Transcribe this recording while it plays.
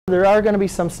there are going to be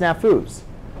some snafus.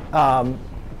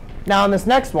 Now on this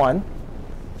next one,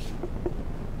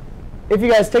 if you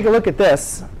guys take a look at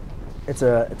this, it's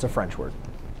a French word.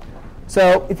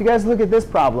 So if you guys look at this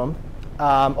problem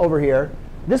over here,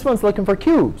 this one's looking for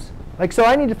cubes. Like, so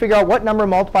I need to figure out what number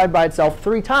multiplied by itself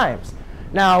 3 times.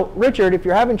 Now, Richard, if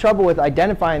you're having trouble with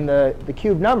identifying the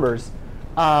cube numbers,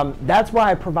 that's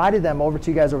why I provided them over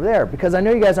to you guys over there, because I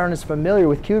know you guys aren't as familiar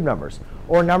with cube numbers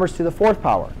or numbers to the 4th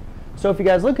power. So if you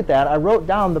guys look at that, I wrote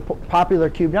down the popular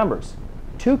cube numbers.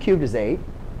 2 cubed is 8,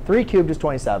 3 cubed is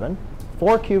 27,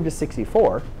 4 cubed is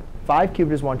 64, 5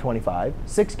 cubed is 125,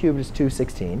 6 cubed is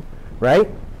 216, right?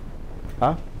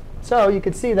 So you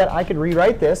could see that I could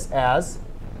rewrite this as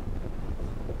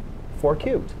 4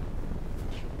 cubed.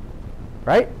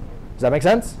 Right? Does that make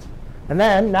sense? And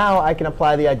then now I can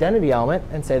apply the identity element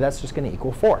and say that's just going to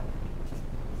equal 4.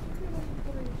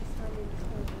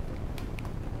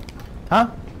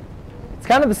 It's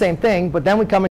kind of the same thing, but then we come